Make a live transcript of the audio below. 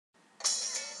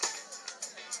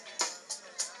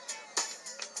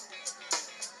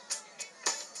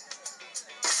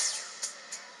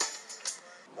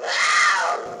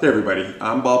Hey everybody,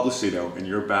 I'm Bob Lucido and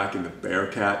you're back in the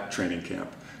Bearcat Training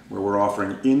Camp where we're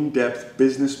offering in-depth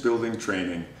business building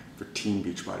training for teen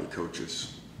Beachbody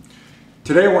coaches.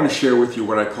 Today I want to share with you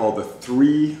what I call the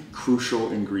 3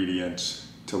 crucial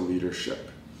ingredients to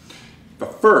leadership. The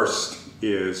first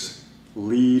is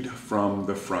lead from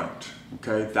the front.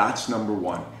 Okay, that's number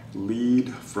 1.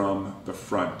 Lead from the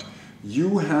front.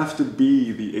 You have to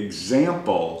be the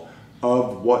example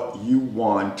of what you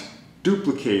want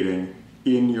duplicating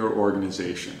in your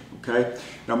organization. Okay,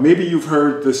 now maybe you've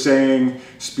heard the saying,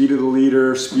 speed of the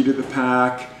leader, speed of the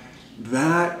pack.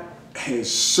 That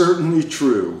is certainly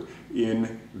true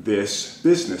in this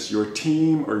business. Your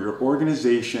team or your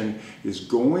organization is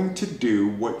going to do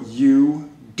what you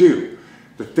do.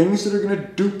 The things that are going to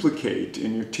duplicate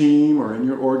in your team or in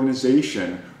your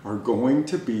organization are going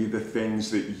to be the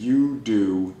things that you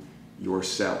do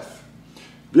yourself.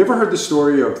 Have you ever heard the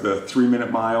story of the 3-minute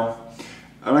mile?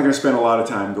 I'm not going to spend a lot of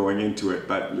time going into it,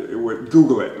 but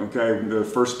Google it, okay? The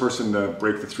first person to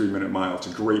break the 3-minute mile. It's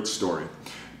a great story.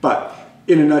 But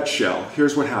in a nutshell,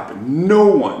 here's what happened. No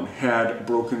one had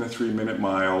broken the 3-minute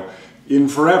mile in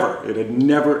forever. It had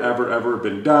never, ever, ever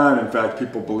been done. In fact,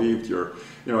 people believed your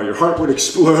heart would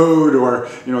explode, or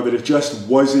that it just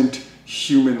wasn't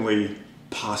humanly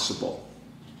possible.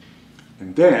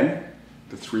 And then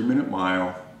the 3-minute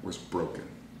mile was broken.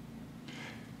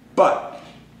 But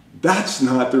that's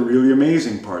not the really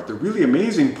amazing part. The really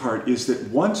amazing part is that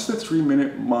once the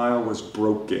 3-minute mile was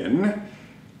broken,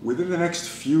 within the next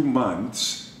few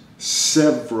months,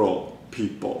 several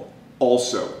people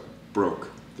also broke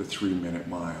the 3-minute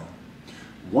mile.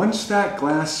 Once that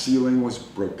glass ceiling was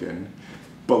broken,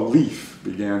 belief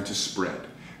began to spread.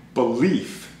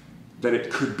 Belief that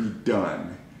it could be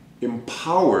done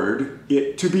empowered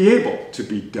it to be able to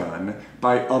be done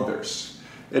by others.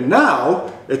 And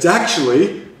now it's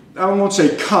actually, I won't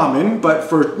say common, but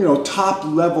for top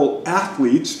level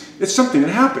athletes, it's something that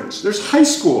happens. There's high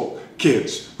school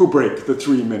kids who break the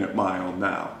 3-minute mile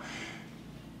now.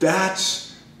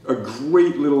 That's a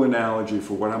great little analogy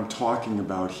for what I'm talking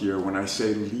about here when I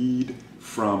say lead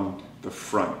from the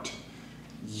front.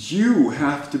 You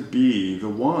have to be the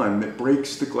one that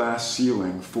breaks the glass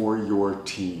ceiling for your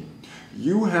team.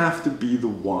 You have to be the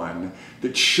one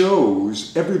that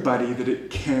shows everybody that it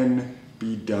can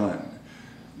be done.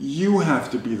 You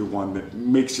have to be the one that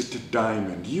makes it to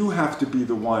Diamond. You have to be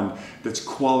the one that's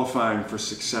qualifying for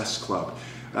Success Club.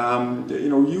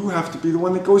 You have to be the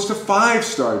one that goes to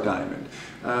 5-star Diamond.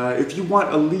 If you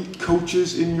want elite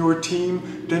coaches in your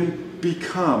team, then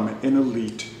become an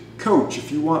elite coach.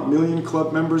 If you want Million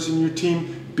Club members in your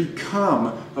team,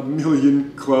 become a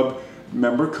Million Club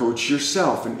member coach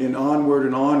yourself, and onward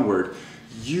and onward.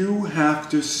 You have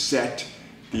to set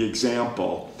the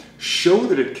example, show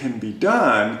that it can be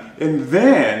done, and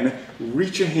then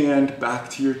reach a hand back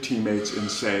to your teammates and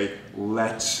say,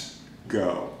 let's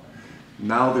go.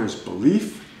 Now there's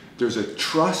belief, there's a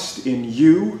trust in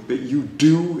you that you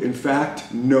do in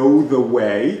fact know the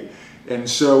way, and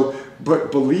so,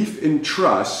 but belief and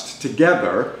trust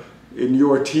together in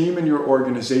your team and your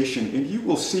organization, and you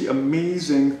will see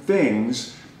amazing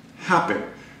things happen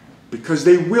because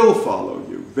they will follow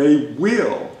you. They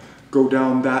will go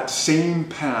down that same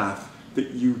path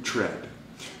that you tread.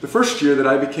 The first year that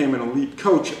I became an elite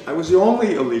coach, I was the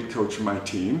only elite coach in my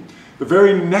team. The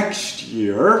very next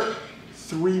year,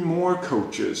 3 more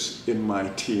coaches in my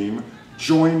team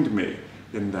joined me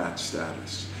in that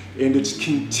status. And it's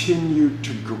continued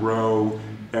to grow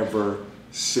ever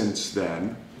since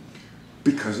then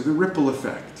because of the ripple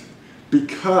effect.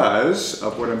 Because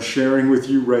of what I'm sharing with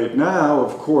you right now,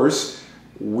 of course,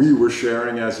 we were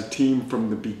sharing as a team from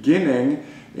the beginning,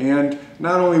 and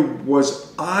not only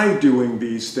was I doing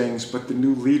these things, but the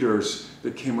new leaders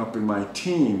that came up in my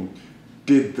team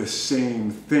did the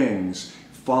same things,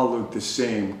 followed the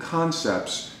same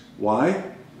concepts.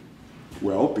 Why?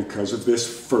 Well, because of this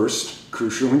first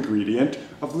crucial ingredient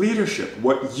of leadership.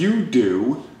 What you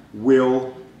do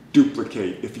will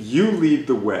duplicate. If you lead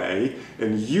the way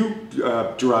and you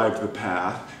drive the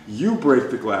path, you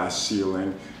break the glass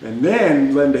ceiling, and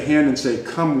then lend a hand and say,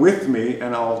 come with me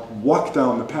and I'll walk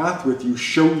down the path with you,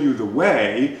 show you the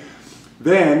way,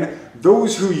 then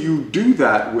those who you do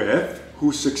that with,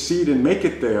 who succeed and make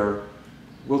it there,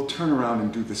 will turn around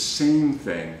and do the same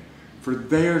thing for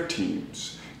their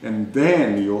teams. And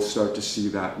then you'll start to see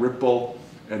that ripple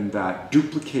and that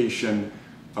duplication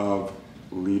of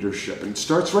leadership. And it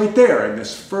starts right there, and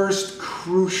this first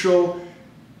crucial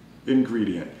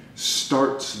ingredient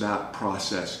starts that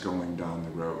process going down the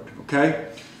road, okay?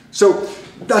 So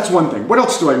that's one thing. What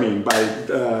else do I mean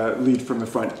by lead from the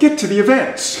front? Get to the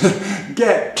events.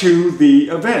 Get to the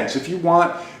events. If you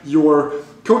want your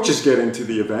coaches get into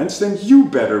the events, then you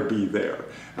better be there.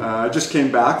 I just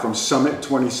came back from Summit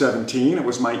 2017. It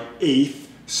was my 8th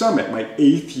Summit, my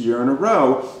 8th year in a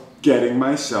row getting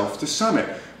myself to Summit.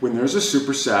 When there's a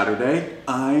Super Saturday,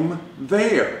 I'm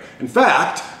there. In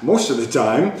fact, most of the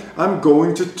time, I'm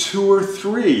going to 2 or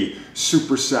 3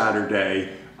 Super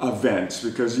Saturday events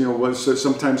because, you know,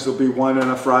 sometimes there'll be one on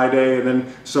a Friday and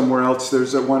then somewhere else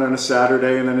there's one on a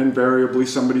Saturday, and then invariably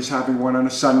somebody's having one on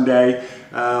a Sunday.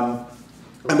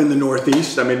 I'm in the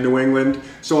Northeast, I'm in New England,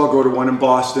 so I'll go to one in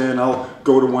Boston, I'll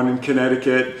go to one in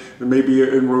Connecticut, maybe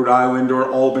in Rhode Island or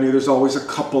Albany. There's always a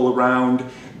couple around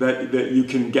that you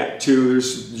can get to.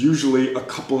 There's usually a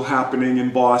couple happening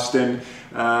in Boston,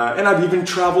 and I've even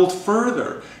traveled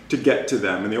further to get to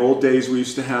them. In the old days, we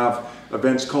used to have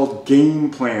events called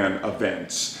game plan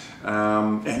events.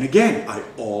 And again, I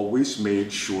always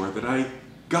made sure that I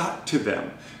got to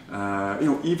them, you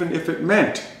know, even if it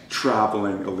meant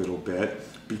traveling a little bit,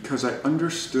 because I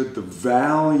understood the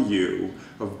value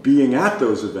of being at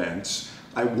those events.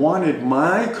 I wanted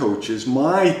my coaches,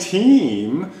 my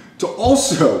team, to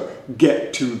also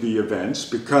get to the events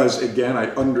because, again,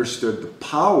 I understood the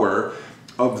power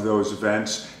of those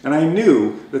events, and I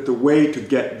knew that the way to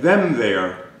get them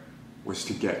there was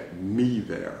to get me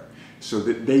there, so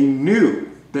that they knew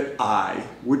that I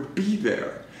would be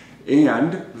there,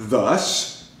 and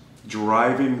thus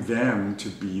driving them to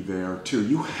be there too.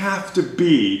 You have to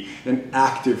be an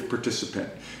active participant.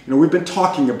 You know, we've been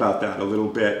talking about that a little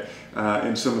bit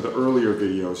in some of the earlier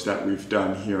videos that we've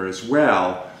done here as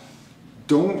well.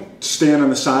 Don't stand on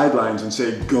the sidelines and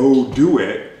say, go do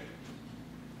it.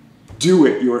 Do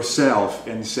it yourself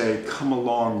and say, come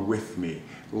along with me.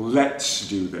 Let's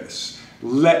do this.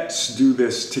 Let's do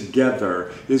this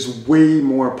together is way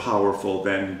more powerful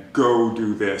than go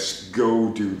do this,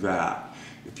 go do that.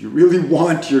 If you really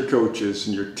want your coaches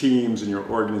and your teams and your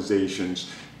organizations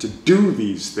to do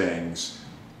these things,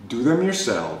 do them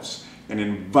yourselves and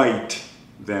invite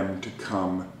them to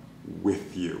come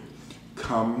with you.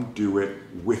 Come do it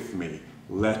with me.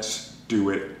 Let's do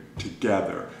it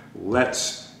together.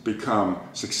 Let's become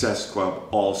Success Club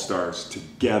All-Stars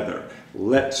together.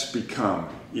 Let's become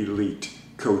elite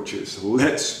coaches.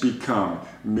 Let's become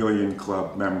Million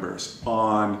Club members.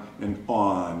 On and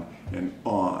on and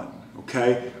on.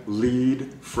 Okay?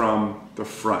 Lead from the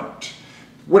front.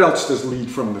 What else does lead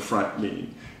from the front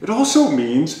mean? It also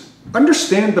means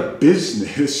understand the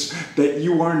business that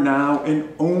you are now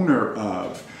an owner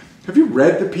of. Have you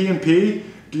read the P&P?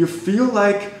 Do you feel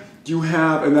like you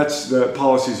have, and that's the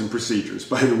policies and procedures,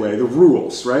 by the way, the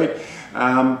rules, right?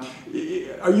 Are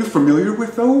you familiar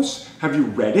with those? Have you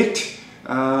read it?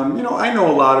 You know, I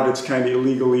know a lot of it's kind of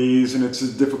legalese and it's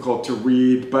difficult to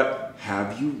read, but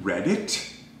have you read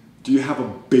it? Do you have a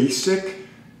basic,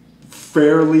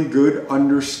 fairly good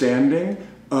understanding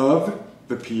of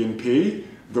the P&P,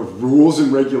 the rules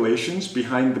and regulations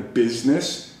behind the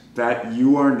business that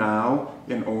you are now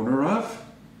an owner of?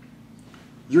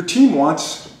 Your team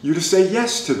wants you to say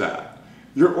yes to that.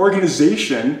 Your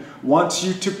organization wants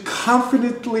you to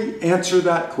confidently answer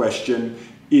that question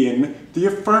in the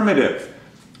affirmative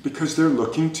because they're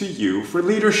looking to you for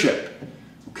leadership,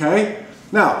 okay?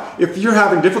 Now, if you're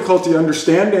having difficulty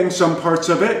understanding some parts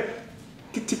of it,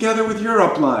 get together with your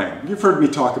upline. You've heard me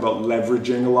talk about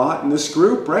leveraging a lot in this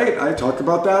group, right? I talk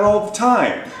about that all the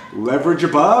time. Leverage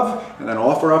above and then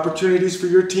offer opportunities for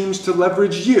your teams to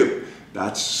leverage you.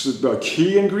 That's the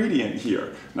key ingredient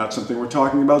here. Not something we're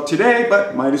talking about today,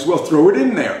 but might as well throw it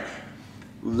in there.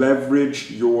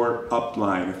 Leverage your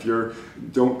upline. If you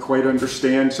don't quite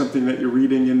understand something that you're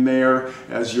reading in there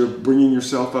as you're bringing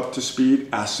yourself up to speed,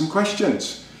 ask some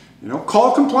questions. You know,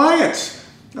 call compliance.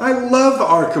 I love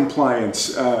our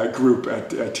compliance group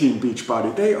at Team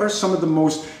Beachbody. They are some of the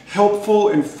most helpful,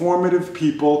 informative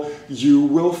people you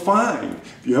will find.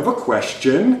 If you have a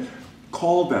question,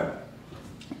 call them.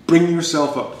 Bring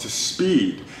yourself up to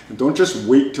speed. And don't just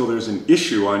wait till there's an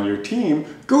issue on your team.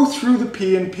 Go through the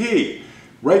P&P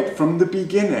right from the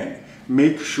beginning.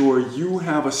 Make sure you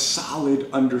have a solid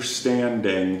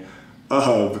understanding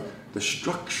of the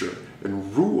structure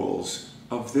and rules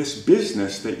of this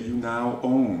business that you now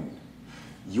own.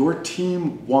 Your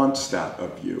team wants that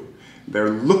of you. They're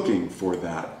looking for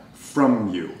that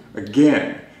from you.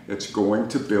 Again, it's going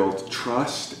to build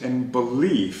trust and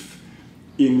belief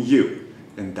in you.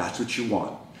 And that's what you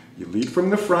want. You lead from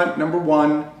the front, number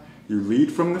one. You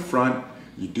lead from the front.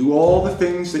 You do all the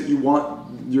things that you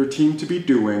want your team to be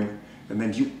doing. And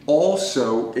then you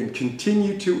also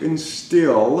continue to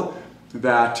instill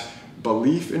that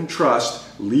belief and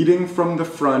trust, leading from the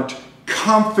front,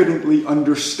 confidently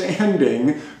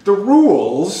understanding the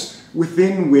rules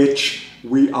within which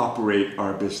we operate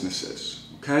our businesses,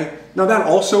 okay? Now that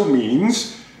also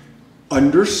means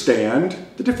understand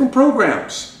the different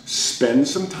programs. Spend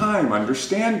some time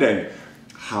understanding,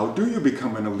 how do you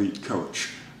become an elite coach?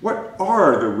 What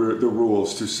are the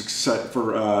rules to success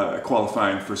for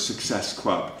qualifying for Success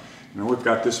Club? You know, we've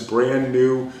got this brand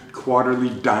new quarterly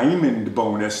diamond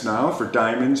bonus now for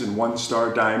diamonds and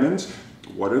 1-star diamonds.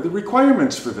 What are the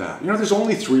requirements for that? You know, there's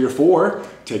only 3 or 4.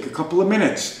 Take a couple of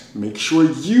minutes. Make sure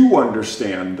you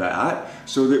understand that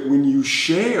so that when you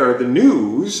share the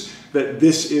news that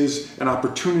this is an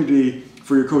opportunity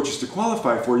for your coaches to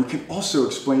qualify for, you can also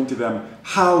explain to them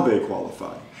how they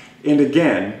qualify. And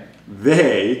again,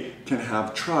 they can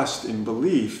have trust and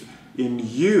belief in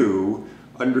you,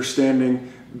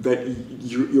 understanding that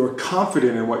you're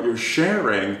confident in what you're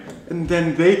sharing, and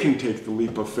then they can take the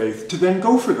leap of faith to then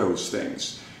go for those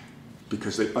things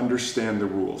because they understand the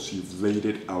rules. You've laid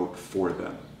it out for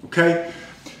them, okay?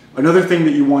 Another thing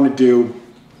that you want to do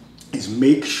is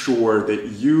make sure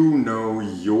that you know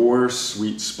your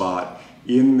sweet spot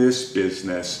in this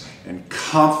business and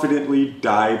confidently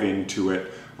dive into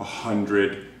it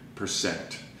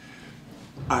 100%.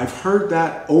 I've heard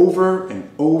that over and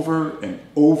over and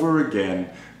over again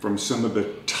from some of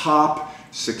the top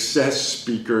success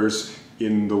speakers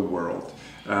in the world.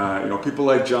 You know, people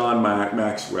like John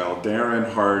Maxwell,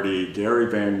 Darren Hardy, Gary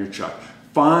Vaynerchuk.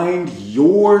 Find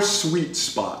your sweet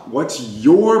spot. What's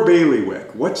your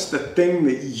bailiwick? What's the thing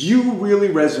that you really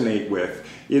resonate with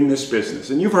in this business?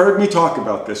 And you've heard me talk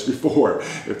about this before.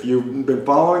 If you've been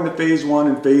following the phase 1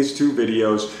 and phase 2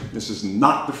 videos, this is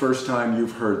not the first time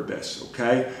you've heard this,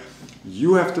 okay?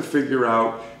 You have to figure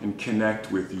out and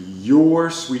connect with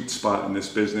your sweet spot in this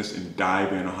business and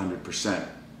dive in 100%.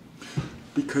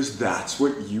 Because that's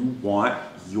what you want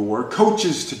your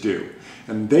coaches to do.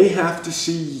 And they have to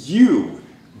see you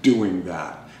doing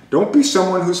that. Don't be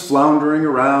someone who's floundering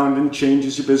around and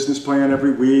changes your business plan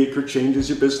every week or changes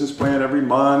your business plan every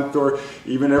month or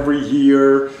even every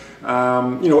year.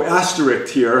 You know,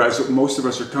 asterisk here, as most of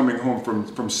us are coming home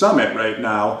from Summit right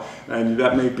now, and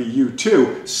that may be you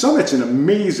too. Summit's an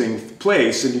amazing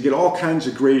place and you get all kinds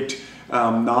of great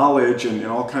knowledge and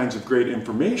all kinds of great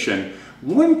information.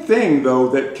 One thing though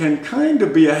that can kind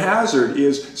of be a hazard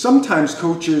is sometimes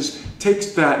coaches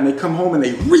take that and they come home and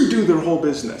they redo their whole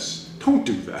business. Don't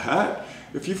do that.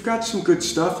 If you've got some good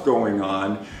stuff going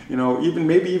on, you know,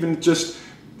 maybe even just,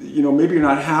 you know, maybe you're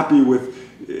not happy with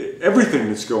everything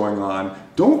that's going on,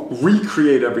 don't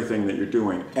recreate everything that you're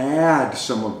doing. Add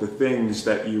some of the things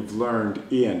that you've learned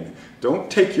in.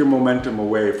 Don't take your momentum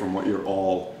away from what you're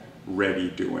already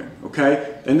doing,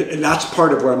 okay? And that's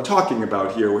part of what I'm talking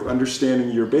about here with understanding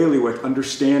your bailiwick,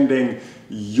 understanding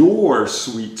your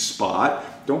sweet spot.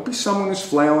 Don't be someone who's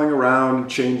flailing around and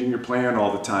changing your plan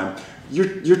all the time.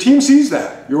 Your team sees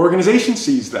that. Your organization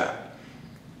sees that.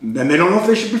 And then they don't know if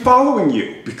they should be following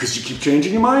you because you keep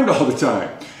changing your mind all the time.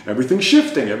 Everything's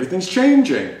shifting, everything's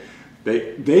changing.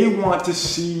 They want to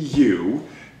see you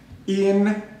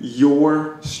in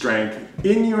your strength,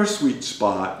 in your sweet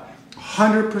spot,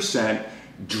 100%,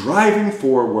 driving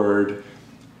forward.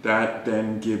 That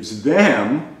then gives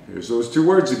them, here's those 2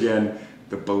 words again,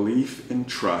 the belief and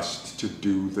trust to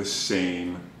do the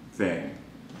same thing.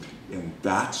 And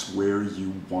that's where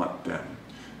you want them.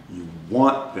 You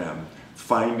want them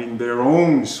finding their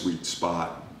own sweet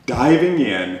spot, diving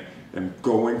in and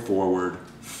going forward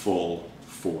full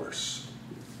force.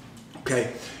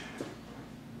 Okay?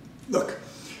 Look,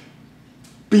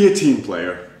 be a team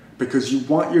player because you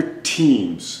want your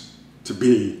teams to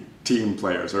be team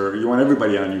players, or you want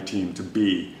everybody on your team to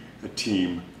be a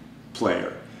team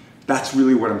player. That's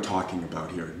really what I'm talking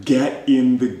about here. Get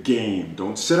in the game.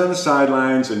 Don't sit on the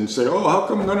sidelines and say, oh, how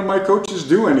come none of my coaches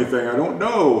do anything? I don't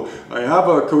know. I have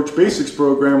a Coach Basics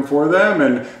program for them,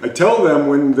 and I tell them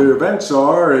when the events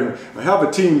are, and I have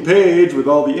a team page with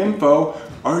all the info.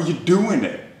 Are you doing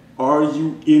it? Are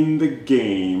you in the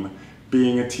game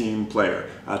being a team player?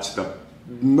 That's the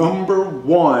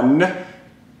 #1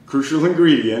 crucial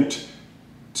ingredient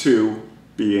to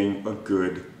being a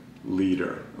good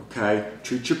leader. Okay?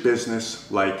 Treat your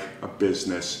business like a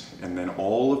business, and then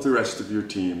all of the rest of your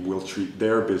team will treat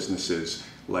their businesses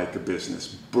like a business.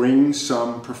 Bring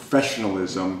some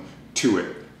professionalism to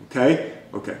it. Okay?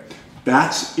 Okay.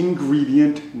 That's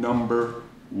ingredient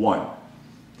 #1.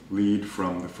 Lead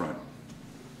from the front.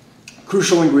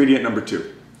 Crucial ingredient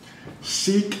 #2.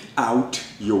 Seek out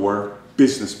your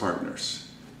business partners.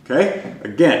 Okay?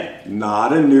 Again,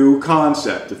 not a new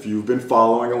concept if you've been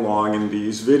following along in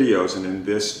these videos and in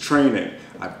this training.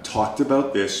 I've talked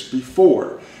about this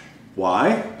before.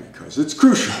 Why? Because it's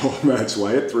crucial. That's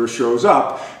why it shows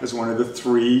up as one of the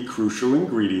 3 crucial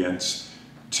ingredients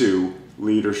to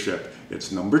leadership.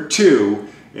 It's number 2,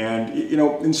 and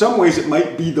in some ways it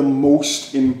might be the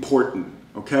most important,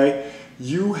 okay?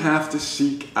 You have to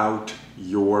seek out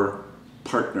your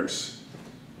partners.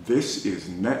 This is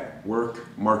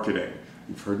network marketing.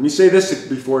 You've heard me say this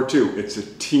before too. It's a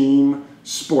team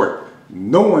sport.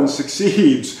 No one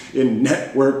succeeds in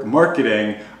network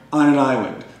marketing on an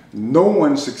island. No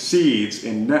one succeeds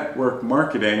in network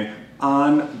marketing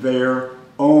on their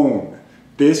own.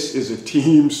 This is a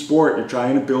team sport. You're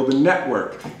trying to build a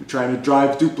network. You're trying to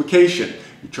drive duplication.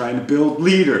 You're trying to build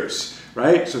leaders,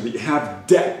 right? So that you have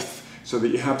depth, so that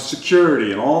you have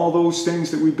security and all those things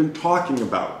that we've been talking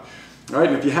about. All right,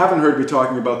 and if you haven't heard me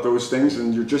talking about those things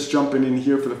and you're just jumping in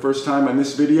here for the first time on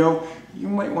this video, you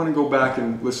might want to go back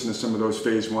and listen to some of those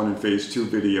phase 1 and phase 2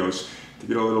 videos to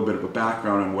get a little bit of a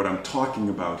background on what I'm talking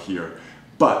about here.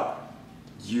 But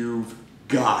you've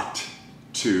got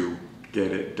to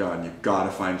get it done. You've got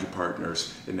to find your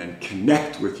partners and then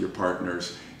connect with your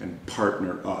partners and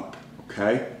partner up,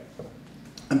 okay?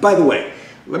 And by the way,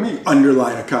 let me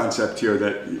underline a concept here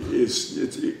that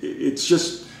it's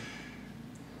just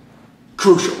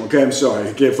crucial, okay? I'm sorry,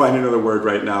 I can't find another word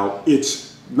right now.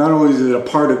 It's not only is it a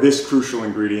part of this crucial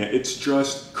ingredient, it's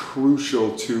just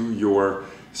crucial to your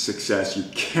success. You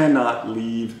cannot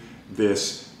leave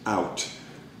this out.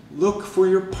 Look for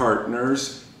your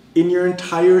partners in your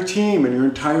entire team, in your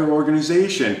entire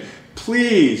organization.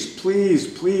 Please, please,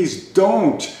 please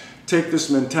don't take this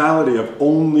mentality of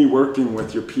only working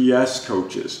with your PS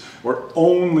coaches or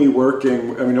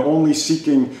only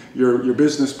seeking your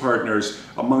business partners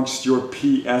amongst your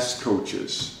PS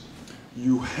coaches.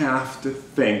 You have to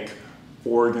think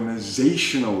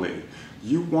organizationally.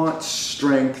 You want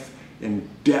strength and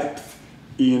depth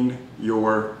in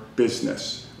your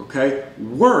business, okay?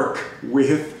 Work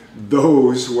with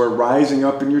those who are rising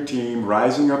up in your team,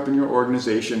 rising up in your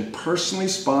organization, personally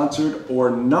sponsored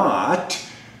or not,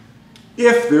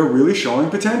 if they're really showing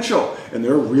potential and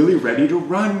they're really ready to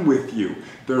run with you.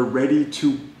 They're ready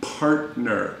to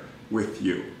partner with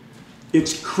you.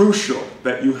 It's crucial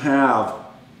that you have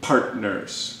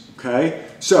partners, okay?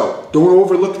 So don't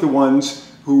overlook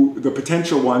the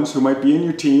potential ones who might be in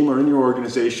your team or in your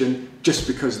organization just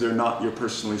because they're not your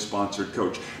personally sponsored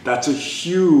coach. That's a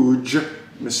huge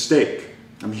mistake.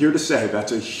 I'm here to say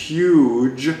that's a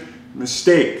huge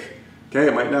mistake. Okay,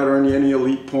 it might not earn you any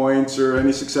elite points or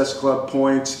any Success Club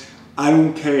points. I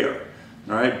don't care.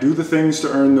 All right, do the things to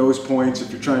earn those points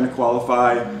if you're trying to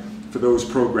qualify for those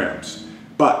programs.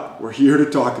 But we're here to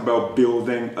talk about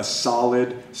building a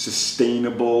solid,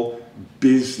 sustainable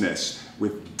business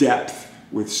with depth,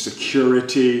 with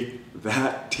security.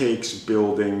 That takes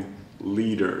building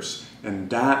leaders, and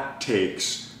that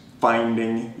takes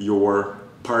finding your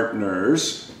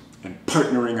partners and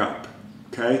partnering up,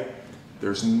 okay?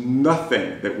 There's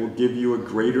nothing that will give you a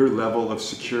greater level of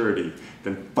security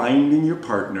than finding your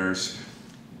partners,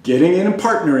 getting in and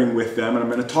partnering with them, and I'm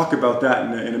going to talk about that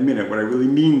in a minute, what I really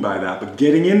mean by that, but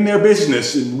getting in their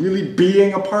business and really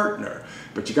being a partner.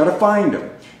 But you got to find them,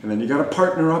 and then you got to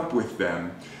partner up with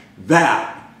them.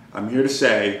 That, I'm here to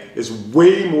say, is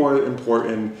way more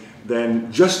important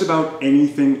than just about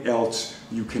anything else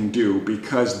you can do,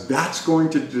 because that's going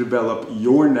to develop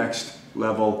your next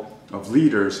level of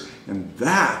leaders, and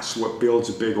that's what builds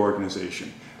a big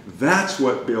organization. That's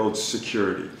what builds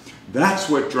security. That's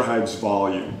what drives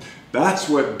volume. That's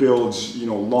what builds,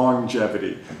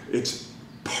 longevity. It's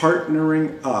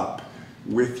partnering up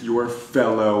with your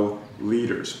fellow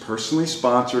leaders, personally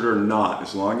sponsored or not,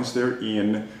 as long as they're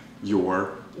in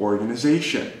your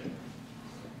organization.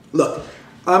 Look,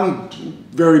 I'm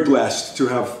very blessed to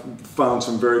have found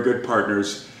some very good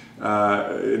partners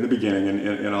in the beginning,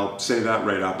 and I'll say that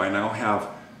right up. I now have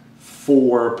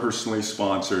 4 personally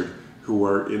sponsored who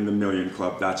are in the Million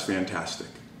Club. That's fantastic.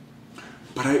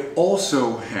 But I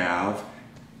also have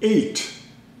 8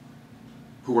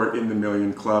 who are in the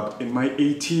Million Club in my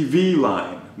ATV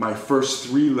line, my first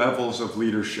 3 levels of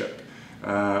leadership,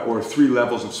 or 3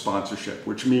 levels of sponsorship,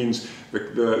 which means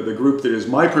the group that is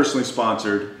my personally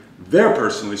sponsored, they're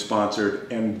personally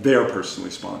sponsored, and they're personally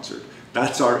sponsored.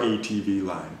 That's our ATV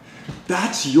line.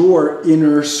 That's your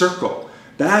inner circle.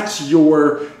 That's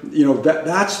your,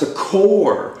 that's the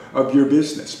core of your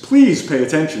business. Please pay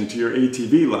attention to your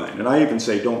ATV line. And I even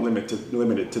say don't limit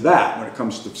it to that when it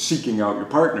comes to seeking out your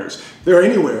partners. If they're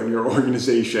anywhere in your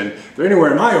organization, if they're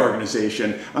anywhere in my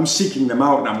organization, I'm seeking them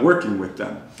out and I'm working with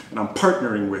them and I'm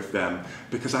partnering with them,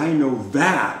 because I know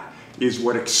that is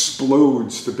what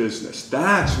explodes the business.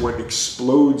 That's what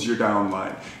explodes your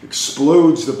downline,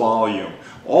 explodes the volume.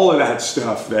 all of that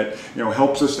stuff that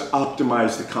helps us to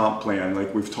optimize the comp plan,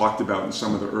 like we've talked about in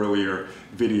some of the earlier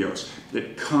videos.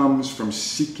 It comes from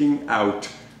seeking out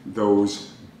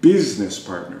those business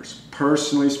partners,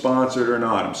 personally sponsored or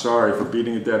not. I'm sorry for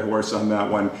beating a dead horse on that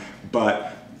one,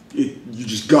 but you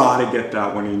just gotta get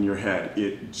that one in your head.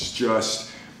 It's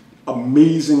just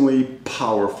amazingly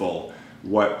powerful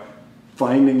what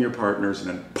finding your partners and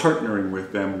then partnering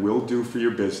with them will do for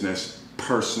your business,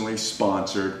 personally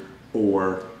sponsored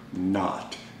or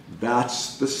not.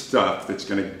 That's the stuff that's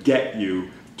going to get you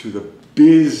to the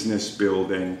business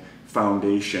building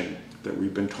foundation that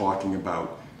we've been talking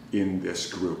about in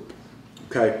this group.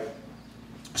 Okay?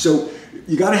 So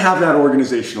you got to have that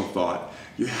organizational thought.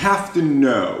 You have to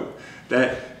know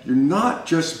that you're not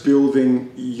just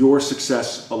building your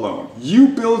success alone. You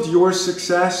build your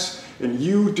success and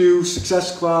you do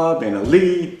Success Club and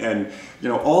Elite and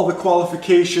all the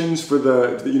qualifications for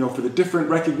the different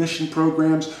recognition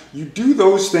programs. You do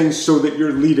those things so that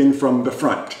you're leading from the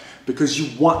front because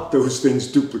you want those things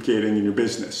duplicating in your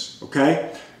business,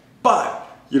 okay?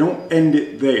 But you don't end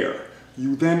it there.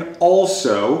 You then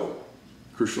also,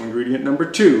 crucial ingredient number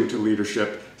 2 to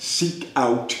leadership, seek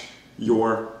out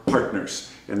your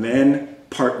partners and then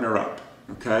partner up.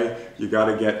 Okay, you got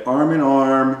to get arm in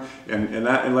arm, and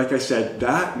like I said,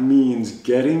 that means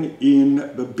getting in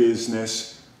the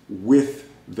business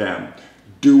with them,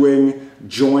 doing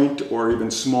joint or even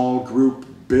small group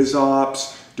biz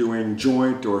ops, doing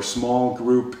joint or small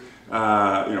group,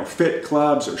 fit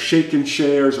clubs or shake and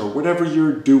shares or whatever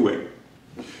you're doing.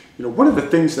 One of the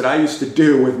things that I used to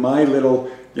do with my little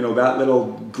that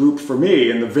little group for me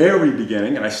in the very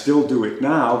beginning, and I still do it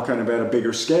now, kind of at a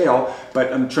bigger scale,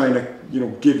 but I'm trying to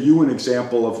give you an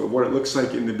example of what it looks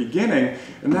like in the beginning,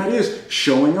 and that is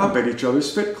showing up at each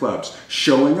other's fit clubs,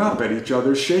 showing up at each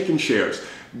other's shake and shares,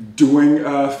 doing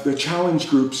the challenge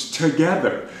groups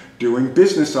together, doing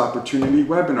business opportunity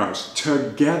webinars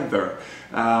together,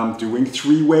 doing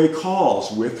 3-way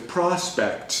calls with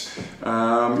prospects.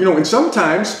 And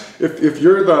sometimes if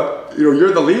you're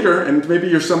the leader, and maybe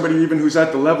you're somebody even who's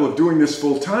at the level of doing this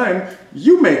full time,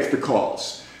 you make the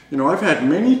calls. I've had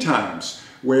many times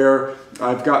where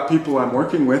I've got people I'm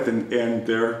working with and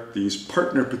they're these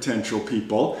partner potential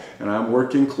people, and I'm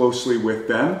working closely with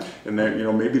them, and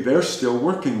maybe they're still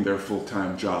working their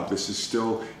full-time job. This is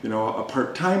still a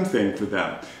part-time thing for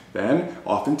them. Then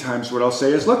oftentimes what I'll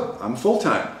say is, look, I'm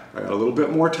full-time. I got a little bit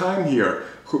more time here.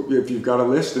 If you've got a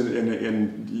list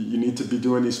and you need to be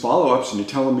doing these follow-ups and you're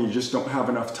telling me you just don't have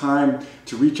enough time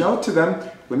to reach out to them,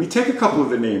 let me take a couple of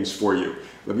the names for you.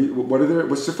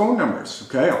 What's their phone numbers?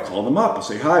 Okay, I'll call them up. I'll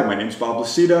say, hi, my name's Bob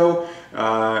Lucido.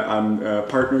 I'm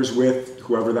partners with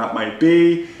whoever that might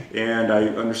be, and I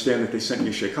understand that they sent me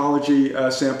a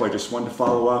Shakeology sample. I just wanted to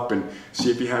follow up and see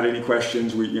if you had any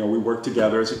questions. We work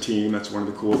together as a team. That's one of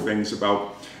the cool things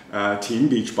about Team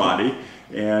Beachbody,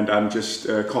 and I'm just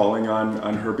calling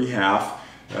on her behalf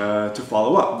to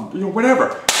follow up.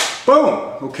 Whatever.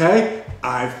 Boom. Okay,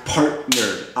 I've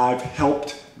partnered. I've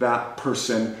helped that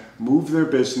person move their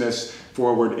business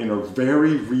forward in a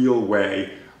very real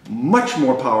way, much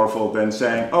more powerful than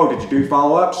saying, oh, did you do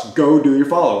follow-ups? Go do your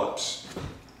follow-ups.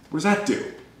 What does that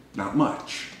do? Not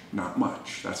much. Not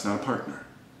much. That's not a partner.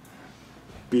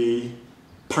 Be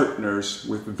partners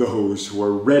with those who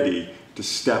are ready to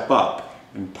step up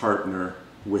and partner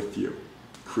with you.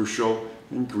 Crucial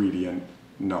ingredient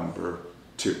number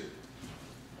 2.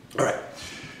 All right.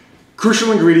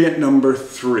 Crucial ingredient number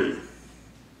 3.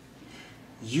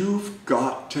 You've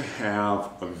got to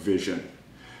have a vision.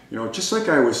 Just like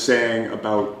I was saying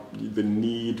about the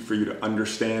need for you to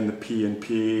understand the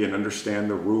P&P and understand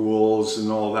the rules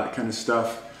and all that kind of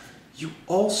stuff, you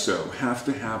also have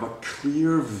to have a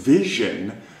clear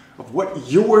vision of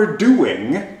what you're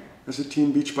doing as a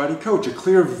Team Beachbody coach, a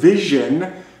clear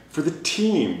vision for the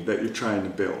team that you're trying to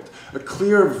build, a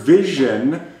clear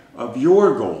vision of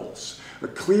your goals, a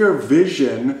clear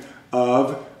vision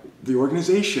of the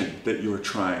organization that you're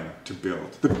trying to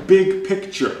build, the big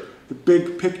picture, the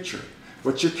big picture.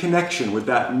 What's your connection with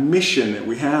that mission that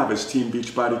we have as Team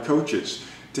Beachbody coaches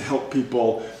to help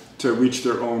people to reach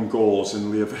their own goals and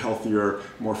live healthier,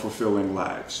 more fulfilling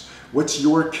lives? What's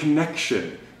your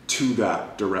connection to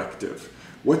that directive?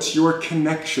 What's your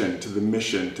connection to the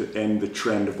mission to end the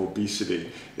trend of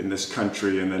obesity in this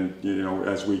country, and then,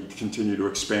 as we continue to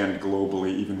expand globally,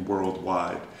 even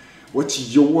worldwide?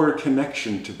 What's your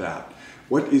connection to that?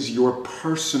 What is your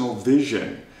personal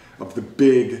vision of the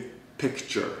big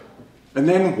picture? And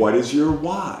then what is your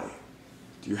why?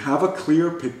 Do you have a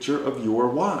clear picture of your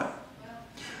why?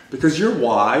 Because your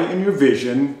why and your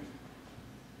vision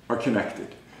are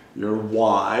connected. Your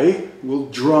why will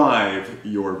drive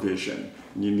your vision.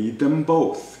 And you need them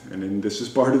both. And then this is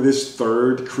part of this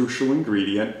third crucial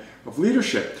ingredient of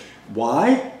leadership.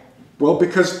 Why? Well,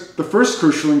 because the first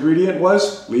crucial ingredient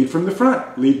was lead from the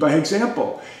front, lead by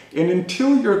example. And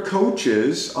until your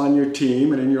coaches on your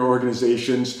team and in your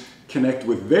organizations connect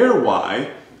with their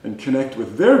why and connect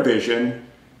with their vision,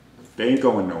 they ain't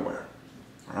going nowhere.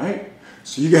 All right?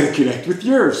 So you got to connect with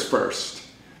yours first.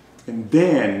 And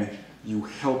then you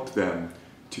help them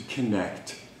to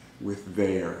connect with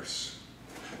theirs.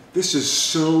 This is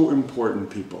so important,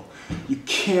 people. You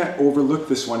can't overlook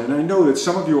this one. And I know that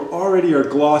some of you already are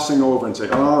glossing over and say,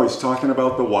 oh, he's talking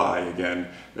about the why again.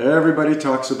 Everybody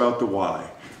talks about the why.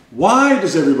 Why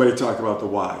does everybody talk about the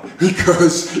why?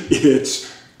 Because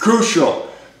it's crucial.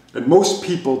 And most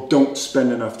people don't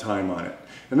spend enough time on it.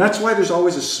 And that's why there's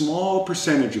always a small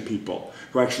percentage of people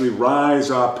who actually rise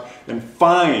up and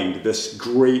find this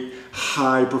great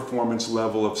high performance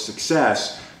level of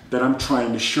success that I'm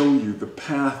trying to show you the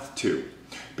path to.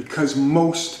 Because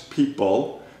most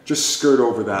people just skirt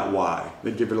over that why.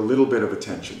 They give it a little bit of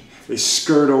attention. They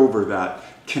skirt over that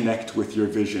connect with your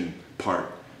vision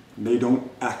part. And they don't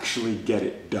actually get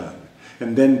it done.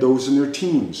 And then those in their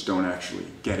teams don't actually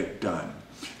get it done.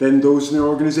 Then those in their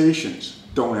organizations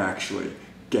don't actually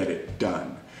get it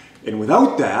done. And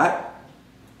without that,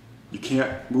 you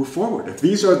can't move forward. If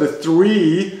these are the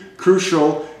three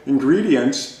crucial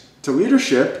ingredients to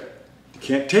leadership, you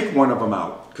can't take one of them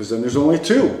out, because then there's only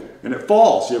two and it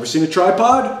falls. You ever seen a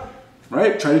tripod?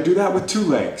 Right? Try to do that with two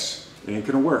legs. It ain't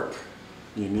gonna work.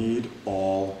 You need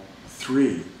all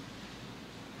three.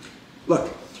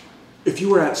 Look, if you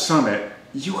were at Summit,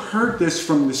 you heard this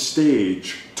from the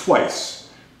stage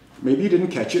twice. Maybe you didn't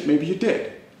catch it, maybe you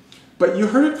did. But you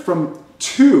heard it from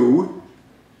two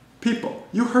people.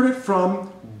 You heard it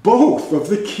from both of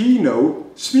the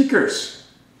keynote speakers.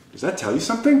 Does that tell you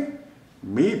something?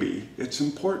 Maybe it's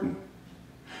important.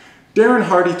 Darren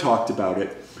Hardy talked about it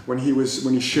when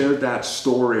he shared that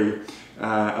story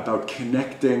about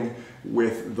connecting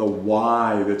with the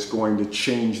why that's going to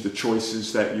change the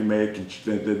choices that you make, and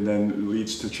then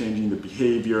leads to changing the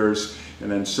behaviors,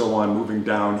 and then so on, moving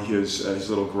down his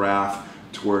little graph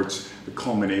towards the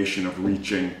culmination of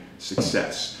reaching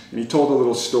success. And he told a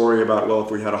little story about, well,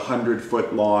 if we had a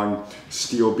 100-foot long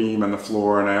steel beam on the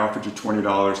floor and I offered you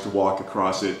 $20 to walk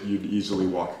across it, you'd easily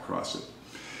walk across it.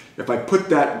 If I put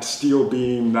that steel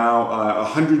beam now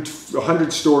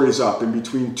 100 stories up in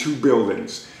between two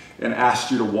buildings and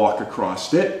asked you to walk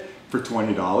across it for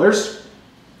 $20,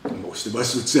 most of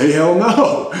us would say hell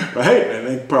no, right? I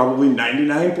think probably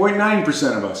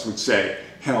 99.9% of us would say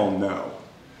hell no.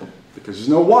 Because there's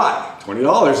no why.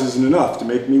 $20 isn't enough to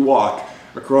make me walk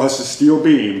across a steel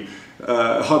beam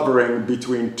hovering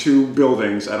between two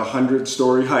buildings at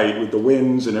 100-story height with the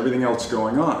winds and everything else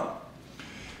going on.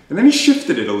 And then he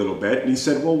shifted it a little bit and he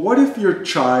said, well, what if your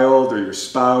child or your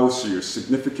spouse or your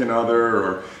significant other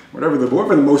or whatever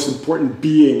the most important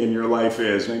being in your life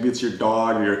is, maybe it's your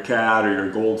dog or your cat or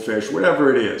your goldfish,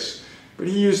 whatever it is. But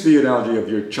he used the analogy of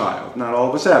your child. Not all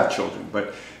of us have children,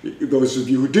 but those of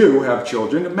you who do have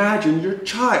children, imagine your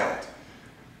child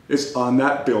is on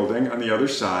that building on the other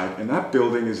side, and that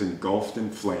building is engulfed in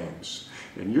flames.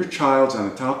 And your child's on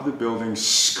the top of the building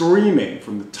screaming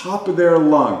from the top of their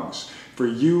lungs for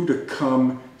you to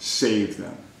come save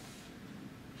them.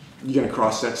 You gonna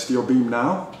cross that steel beam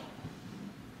now?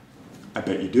 I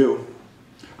bet you do.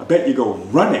 I bet you go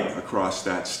running across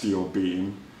that steel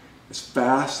beam as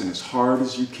fast and as hard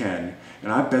as you can,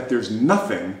 and I bet there's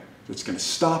nothing that's going to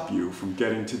stop you from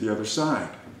getting to the other side.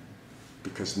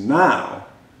 Because now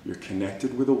you're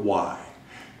connected with a why.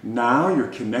 Now you're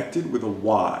connected with a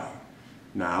why.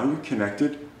 Now you're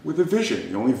connected with a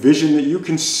vision. The only vision that you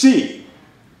can see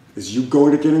is you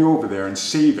go to getting over there and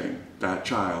saving that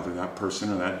child or that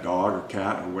person or that dog or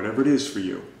cat or whatever it is for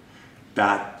you.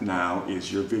 That now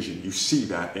is your vision. You see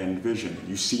that end vision.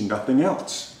 You see nothing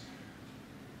else.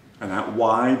 And that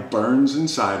why burns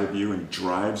inside of you and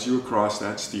drives you across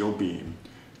that steel beam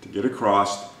to get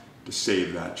across to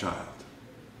save that child.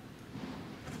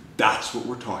 That's what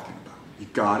we're talking about. You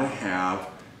gotta have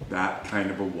that kind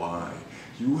of a why.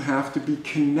 You have to be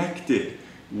connected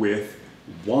with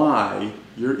why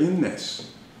you're in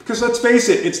this. Because let's face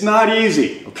it, it's not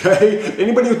easy, okay?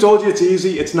 Anybody who told you it's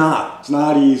easy, it's not. It's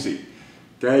not easy.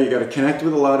 Okay, you got to connect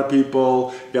with a lot of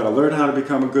people, you got to learn how to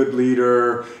become a good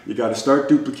leader, you got to start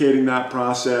duplicating that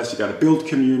process, you got to build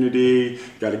community,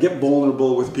 you got to get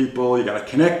vulnerable with people, you got to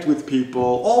connect with people,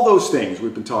 all those things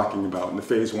we've been talking about in the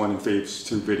phase 1 and phase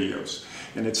 2 videos.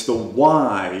 And it's the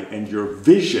why and your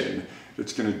vision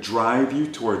that's going to drive you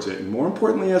towards it. And more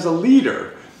importantly, as a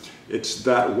leader, It's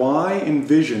that why and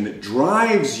vision that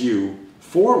drives you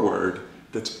forward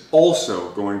that's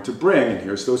also going to bring, and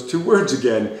here's those two words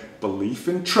again, belief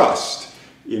and trust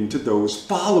into those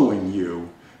following you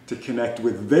to connect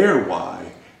with their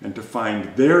why and to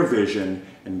find their vision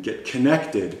and get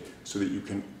connected so that you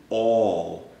can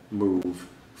all move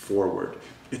forward.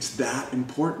 It's that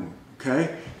important,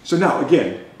 okay? So now,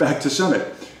 again, back to Summit.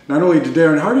 Not only did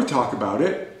Darren Hardy talk about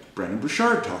it, Brendon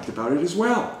Burchard talked about it as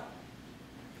well.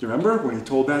 Do you remember when he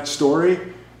told that story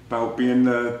about being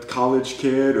the college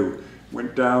kid who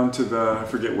went down to the, I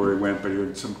forget where he went, but he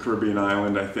went to some Caribbean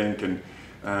island, I think, and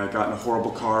got in a horrible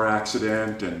car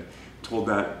accident and told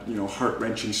that,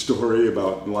 heart-wrenching story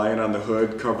about lying on the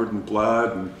hood covered in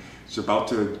blood and he's about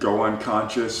to go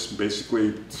unconscious.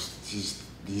 Basically,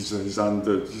 he's on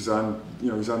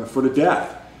the foot of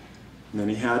death. And then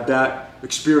he had that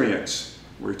experience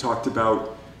where he talked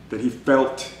about that he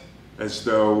felt as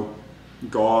though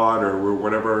God or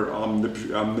whatever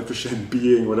omnipotent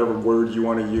being, whatever word you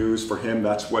want to use for him,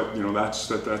 that's what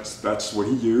that's what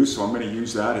he used. So I'm going to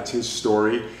use that. It's his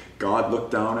story. God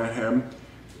looked down at him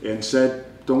and said,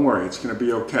 "Don't worry, it's going to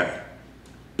be okay."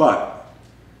 But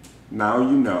now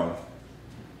you know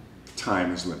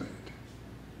time is limited.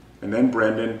 And then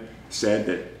Brendon said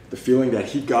that the feeling that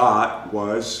he got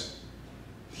was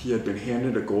he had been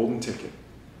handed a golden ticket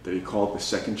that he called the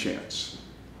second chance.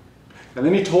 And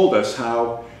then he told us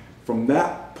how from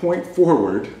that point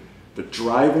forward, the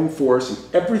driving force in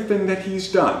everything that he's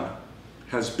done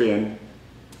has been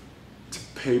to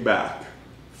pay back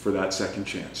for that second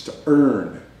chance, to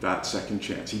earn that second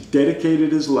chance. He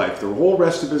dedicated his life, the whole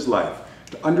rest of his life,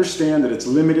 to understand that it's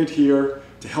limited here,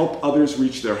 to help others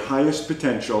reach their highest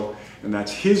potential, and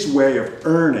that's his way of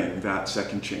earning that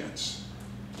second chance.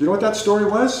 Do you know what that story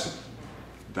was?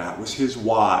 That was his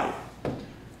why.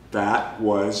 That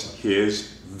was his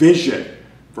vision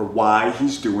for why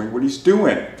he's doing what he's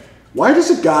doing. Why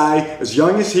does a guy as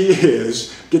young as he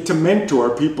is get to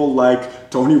mentor people like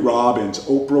Tony Robbins,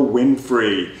 Oprah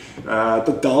Winfrey,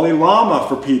 the Dalai Lama,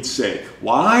 for Pete's sake?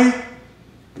 Why?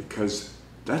 Because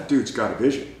that dude's got a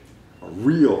vision, a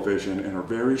real vision, and a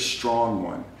very strong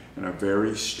one, and a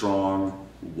very strong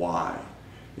why.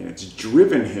 And it's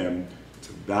driven him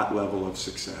to that level of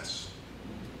success.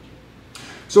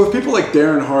 So if people like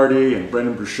Darren Hardy and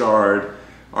Brendon Burchard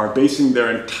are basing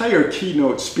their entire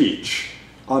keynote speech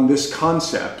on this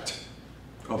concept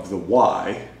of the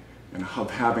why and of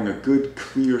having a good,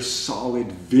 clear, solid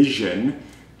vision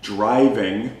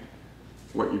driving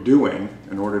what you're doing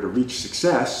in order to reach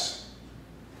success,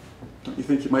 don't you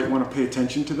think you might want to pay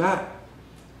attention to that?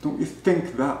 Don't you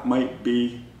think that might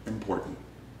be important?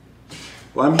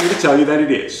 Well, I'm here to tell you that it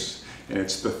is, and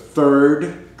it's the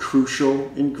third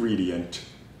crucial ingredient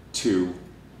to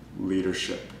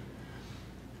leadership.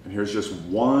 And here's just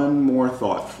one more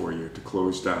thought for you to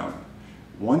close down.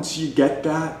 Once you get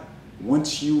that,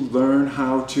 once you learn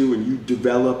how to and you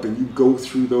develop and you go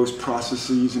through those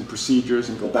processes and procedures,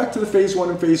 and go back to the phase 1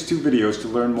 and phase 2 videos to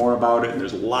learn more about it, and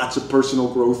there's lots of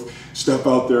personal growth stuff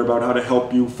out there about how to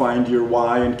help you find your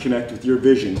why and connect with your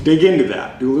vision. Dig into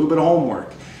that, do a little bit of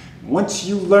homework. Once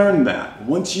you learn that,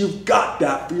 once you've got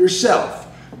that for yourself,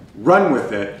 run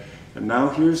with it. And now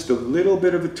here's the little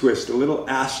bit of a twist, a little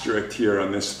asterisk here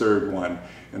on this third one,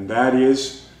 and that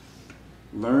is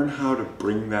learn how to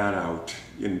bring that out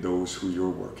in those who you're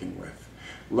working with.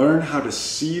 Learn how to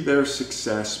see their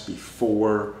success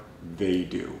before they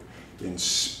do, and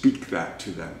speak that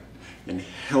to them, and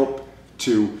help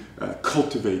to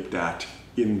cultivate that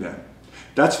in them.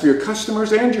 That's for your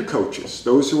customers and your coaches,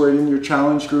 those who are in your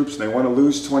challenge groups and they want to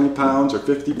lose 20 pounds or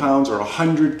 50 pounds or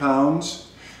 100 pounds.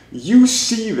 You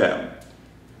see them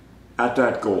at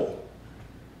that goal,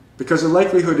 because the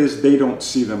likelihood is they don't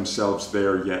see themselves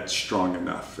there yet strong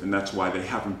enough, and that's why they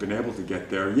haven't been able to get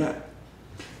there yet.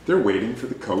 They're waiting for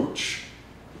the coach,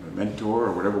 or mentor,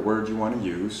 or whatever word you want to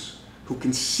use, who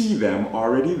can see them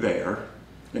already there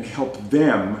and help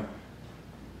them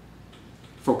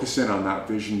focus in on that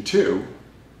vision too,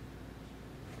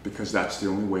 because that's the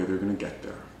only way they're going to get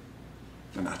there.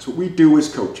 And that's what we do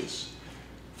as coaches,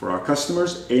 for our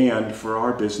customers and for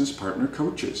our business partner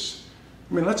coaches.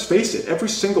 I mean, let's face it, every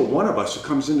single one of us who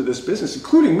comes into this business,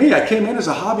 including me, I came in as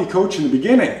a hobby coach in the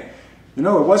beginning. You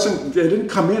know, I didn't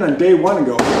come in on day one and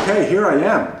go, okay, here I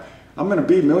am. I'm going to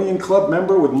be a Million Club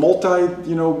member with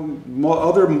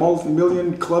other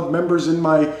million club members in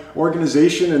my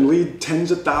organization and lead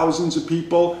tens of thousands of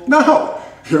people. No,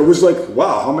 it was like,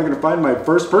 wow, how am I going to find my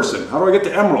first person? How do I get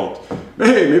to Emerald?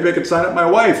 Hey, maybe I could sign up my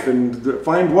wife and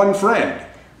find one friend.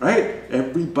 Right?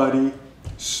 Everybody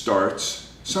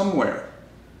starts somewhere.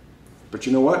 But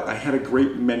you know what? I had a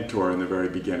great mentor in the very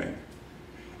beginning.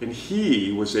 And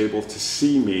he was able to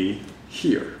see me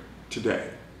here today.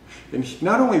 And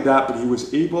not only that, but he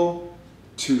was able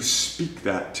to speak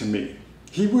that to me.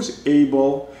 He was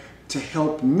able to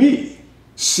help me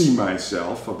see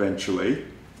myself eventually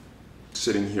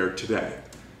sitting here today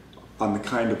on the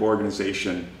kind of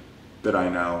organization that I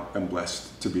now am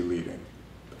blessed to be leading.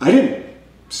 I didn't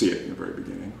see it in the very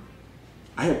beginning.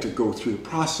 I had to go through the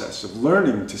process of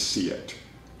learning to see it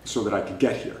so that I could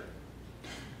get here.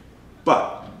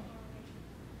 But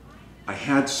I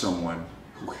had someone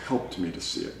who helped me to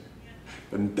see it.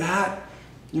 And that,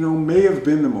 may have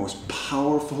been the most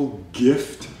powerful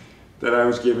gift that I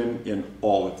was given in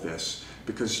all of this.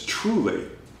 Because truly,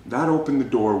 that opened the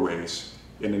doorways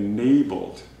and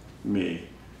enabled me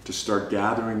to start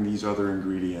gathering these other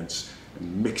ingredients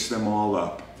and mix them all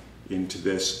up into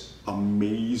this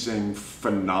amazing,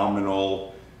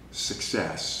 phenomenal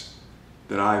success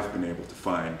that I've been able to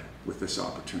find with this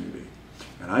opportunity.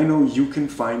 And I know you can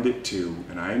find it too,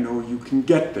 and I know you can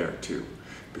get there too,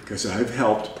 because I've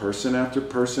helped person after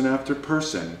person after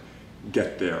person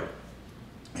get there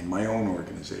in my own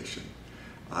organization.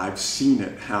 I've seen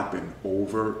it happen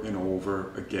over and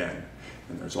over again,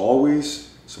 and there's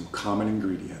always some common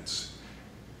ingredients.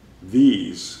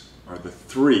 These are the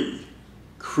 3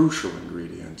 crucial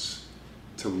ingredients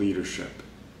to leadership.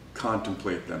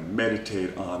 Contemplate them,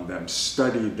 meditate on them,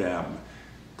 study them,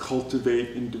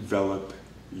 cultivate and develop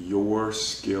your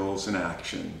skills and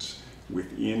actions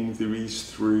within these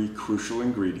 3 crucial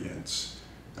ingredients,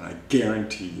 and I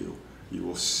guarantee you, you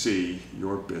will see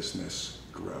your business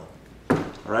grow.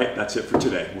 All right, that's it for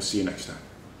today. We'll see you next time.